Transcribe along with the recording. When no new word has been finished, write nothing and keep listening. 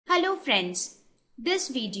Hello friends, this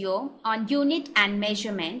video on Unit and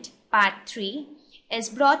Measurement Part 3 is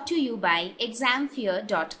brought to you by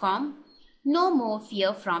examfear.com. No more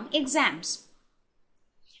fear from exams.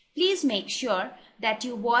 Please make sure that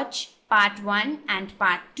you watch Part 1 and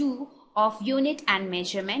Part 2 of Unit and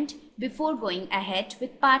Measurement before going ahead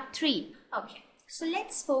with Part 3. Okay, so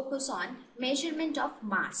let's focus on measurement of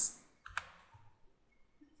mass.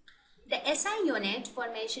 The SI unit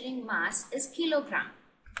for measuring mass is kilogram.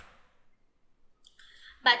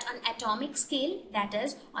 But on atomic scale, that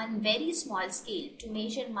is on very small scale, to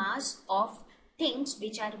measure mass of things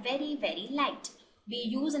which are very, very light, we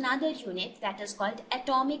use another unit that is called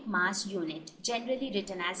atomic mass unit, generally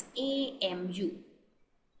written as AMU.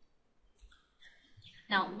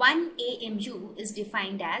 Now 1 AMU is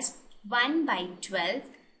defined as 1 by 12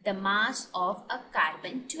 the mass of a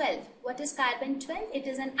carbon 12. What is carbon 12? It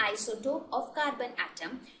is an isotope of carbon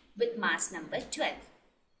atom with mass number 12.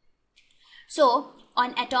 So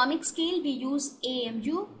on atomic scale we use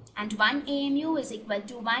AMU, and 1 AMU is equal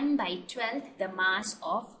to 1 by 12 the mass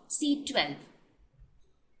of C12.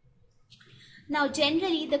 Now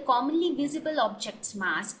generally the commonly visible object's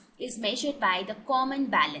mass is measured by the common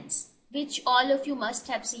balance, which all of you must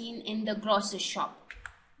have seen in the grocer's shop.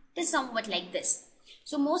 It is somewhat like this.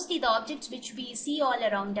 So mostly the objects which we see all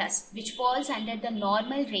around us, which falls under the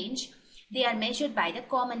normal range, they are measured by the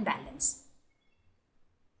common balance.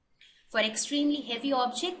 For extremely heavy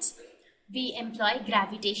objects, we employ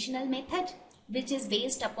gravitational method, which is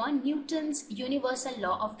based upon Newton's universal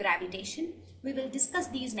law of gravitation. We will discuss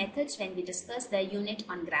these methods when we discuss the unit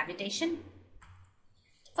on gravitation.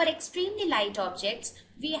 For extremely light objects,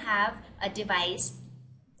 we have a device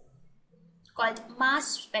called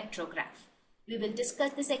mass spectrograph. We will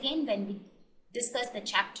discuss this again when we discuss the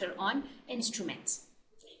chapter on instruments.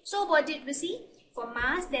 So what did we see? For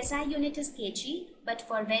mass, the SI unit is kg, but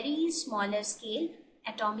for very smaller scale,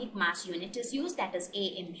 atomic mass unit is used, that is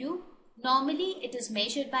AMU. Normally, it is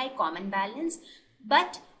measured by common balance,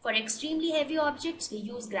 but for extremely heavy objects, we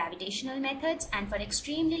use gravitational methods, and for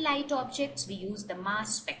extremely light objects, we use the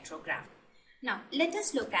mass spectrograph. Now, let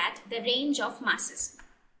us look at the range of masses.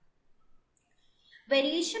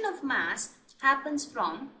 Variation of mass happens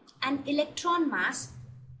from an electron mass,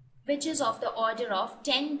 which is of the order of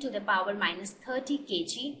 10 to the power minus 30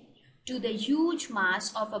 kg, to the huge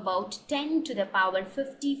mass of about 10 to the power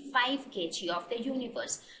 55 kg of the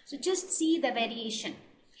universe. So just see the variation.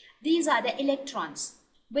 These are the electrons,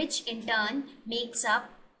 which in turn makes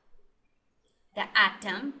up the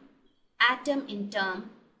atom. Atom in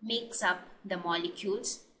turn makes up the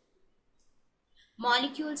molecules.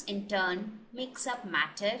 Molecules in turn makes up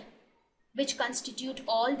matter, which constitute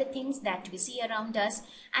all the things that we see around us,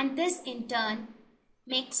 and this in turn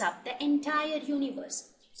makes up the entire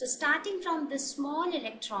universe. So starting from this small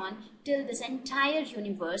electron till this entire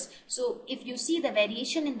universe, so if you see the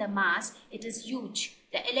variation in the mass, it is huge.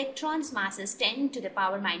 The electron's mass is 10 to the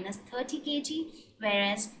power minus 30 kg,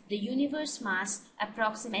 whereas the universe mass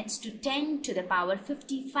approximates to 10 to the power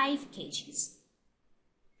 55 kgs.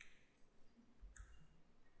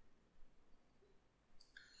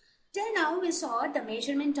 Till now we saw the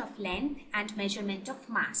measurement of length and measurement of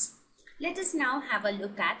mass. Let us now have a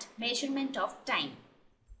look at measurement of time.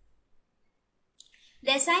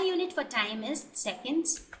 The SI unit for time is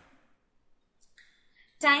seconds.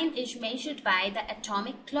 Time is measured by the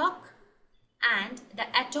atomic clock, and the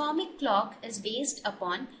atomic clock is based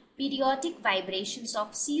upon periodic vibrations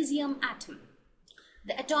of cesium atom.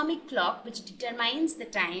 The atomic clock, which determines the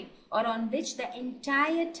time, or on which the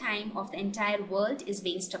entire time of the entire world is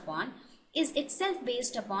based upon, is itself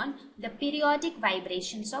based upon the periodic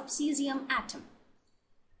vibrations of cesium atom.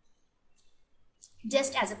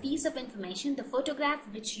 Just as a piece of information, the photograph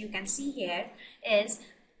which you can see here is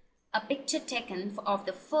a picture taken of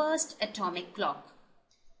the first atomic clock.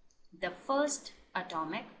 The first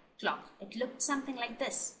atomic clock. It looked something like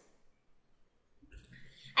this.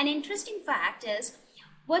 An interesting fact is,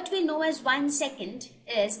 what we know as 1 second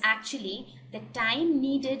is actually the time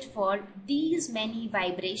needed for these many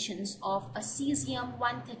vibrations of a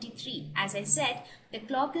cesium-133. As I said, the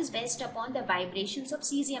clock is based upon the vibrations of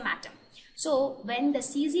cesium atom. So when the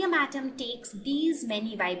cesium atom takes these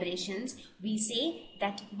many vibrations, we say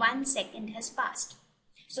that 1 second has passed.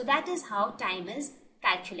 So that is how time is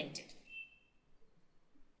calculated.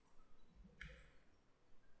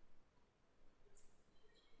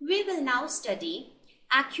 We will now study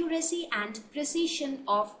accuracy and precision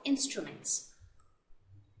of instruments.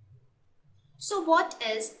 So what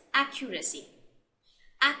is accuracy?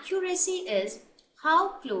 Accuracy is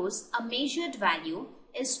how close a measured value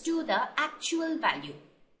is to the actual value.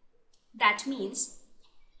 That means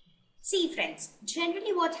See friends,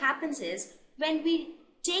 generally what happens is when we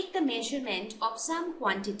take the measurement of some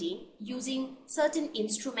quantity using certain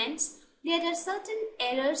instruments, there are certain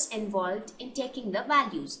errors involved in taking the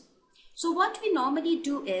values. So what we normally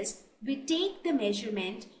do is we take the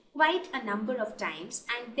measurement quite a number of times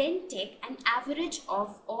and then take an average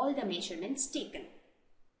of all the measurements taken.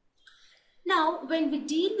 Now, when we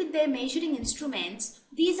deal with the measuring instruments,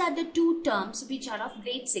 these are the two terms which are of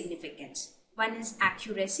great significance. One is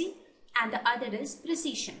accuracy and the other is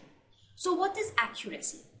precision. So what is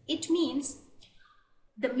accuracy? It means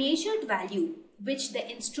the measured value which the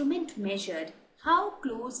instrument measured, how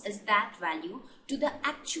close is that value to the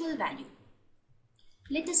actual value?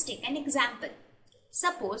 Let us take an example.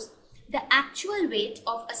 Suppose the actual weight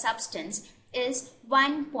of a substance is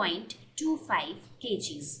 1.25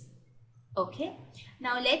 kgs. Okay.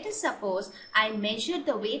 Now let us suppose I measured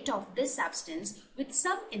the weight of this substance with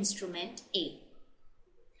some instrument A.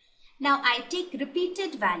 Now I take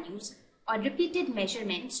repeated values or repeated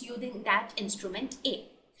measurements using that instrument A.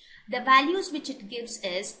 The values which it gives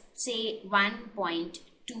is say 1.23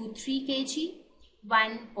 kg,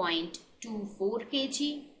 1.24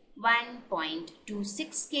 kg,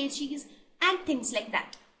 1.26 kgs and things like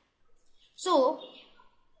that. So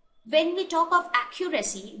when we talk of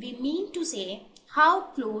accuracy, we mean to say how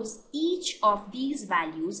close each of these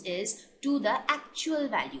values is to the actual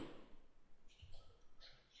value.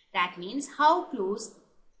 That means how close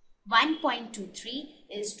 1.23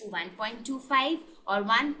 is to 1.25 or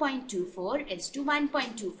 1.24 is to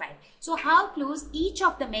 1.25. So how close each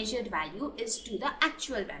of the measured value is to the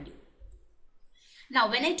actual value. Now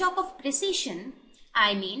when I talk of precision,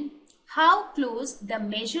 I mean how close the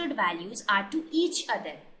measured values are to each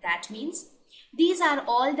other. That means these are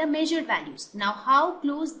all the measured values. Now how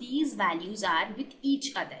close these values are with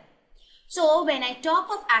each other. So when I talk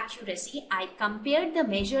of accuracy, I compare the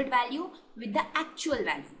measured value with the actual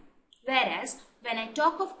value. Whereas when I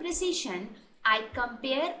talk of precision, I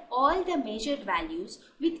compare all the measured values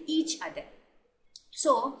with each other.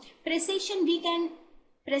 So precision, we can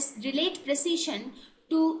relate precision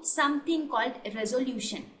to something called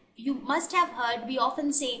resolution. You must have heard, we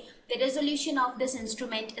often say the resolution of this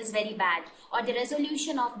instrument is very bad or the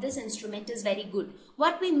resolution of this instrument is very good.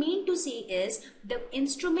 What we mean to say is the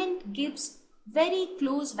instrument gives very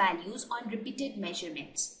close values on repeated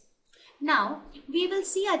measurements. Now we will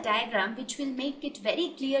see a diagram which will make it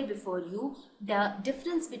very clear before you the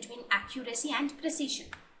difference between accuracy and precision.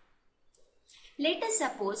 Let us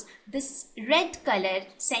suppose this red color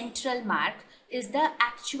central mark is the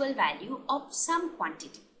actual value of some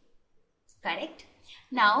quantity. Correct?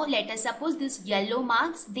 Now let us suppose these yellow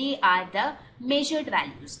marks, they are the measured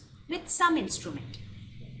values with some instrument.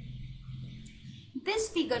 This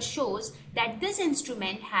figure shows that this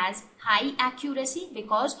instrument has high accuracy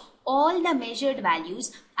because all the measured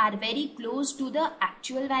values are very close to the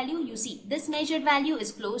actual value. You see, this measured value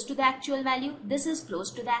is close to the actual value, this is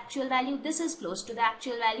close to the actual value, this is close to the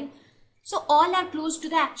actual value. So all are close to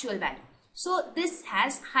the actual value. So this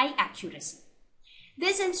has high accuracy.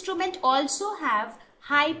 This instrument also have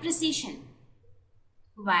high precision.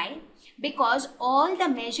 Why? Because all the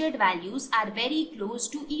measured values are very close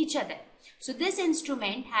to each other. So this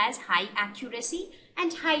instrument has high accuracy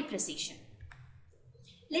and high precision.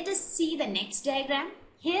 Let us see the next diagram.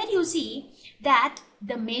 Here you see that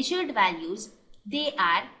the measured values, they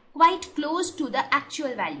are quite close to the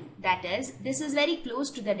actual value. That is, this is very close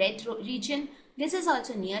to the red region. This is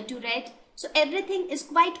also near to red. So everything is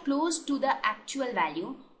quite close to the actual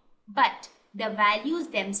value, but the values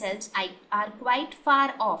themselves are quite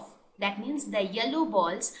far off. That means the yellow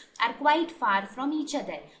balls are quite far from each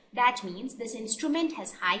other. That means this instrument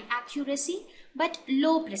has high accuracy but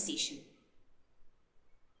low precision.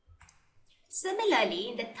 Similarly,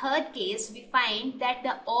 in the third case, we find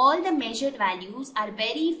that all the measured values are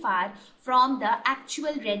very far from the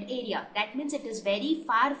actual red area. That means it is very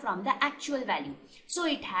far from the actual value. So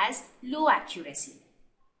it has low accuracy.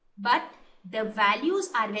 But the values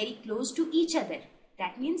are very close to each other.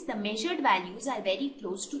 That means the measured values are very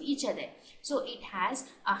close to each other. So it has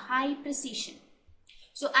a high precision.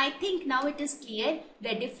 So I think now it is clear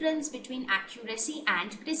the difference between accuracy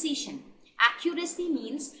and precision. Accuracy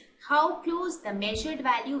means how close the measured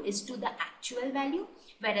value is to the actual value,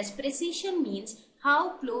 whereas precision means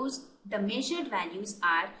how close the measured values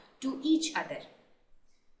are to each other.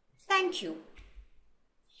 Thank you.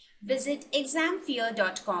 Visit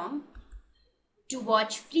examfear.com to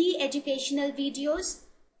watch free educational videos,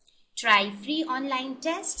 try free online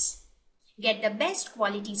tests, get the best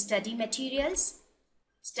quality study materials,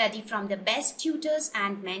 study from the best tutors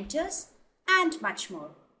and mentors, and much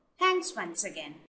more. Thanks once again.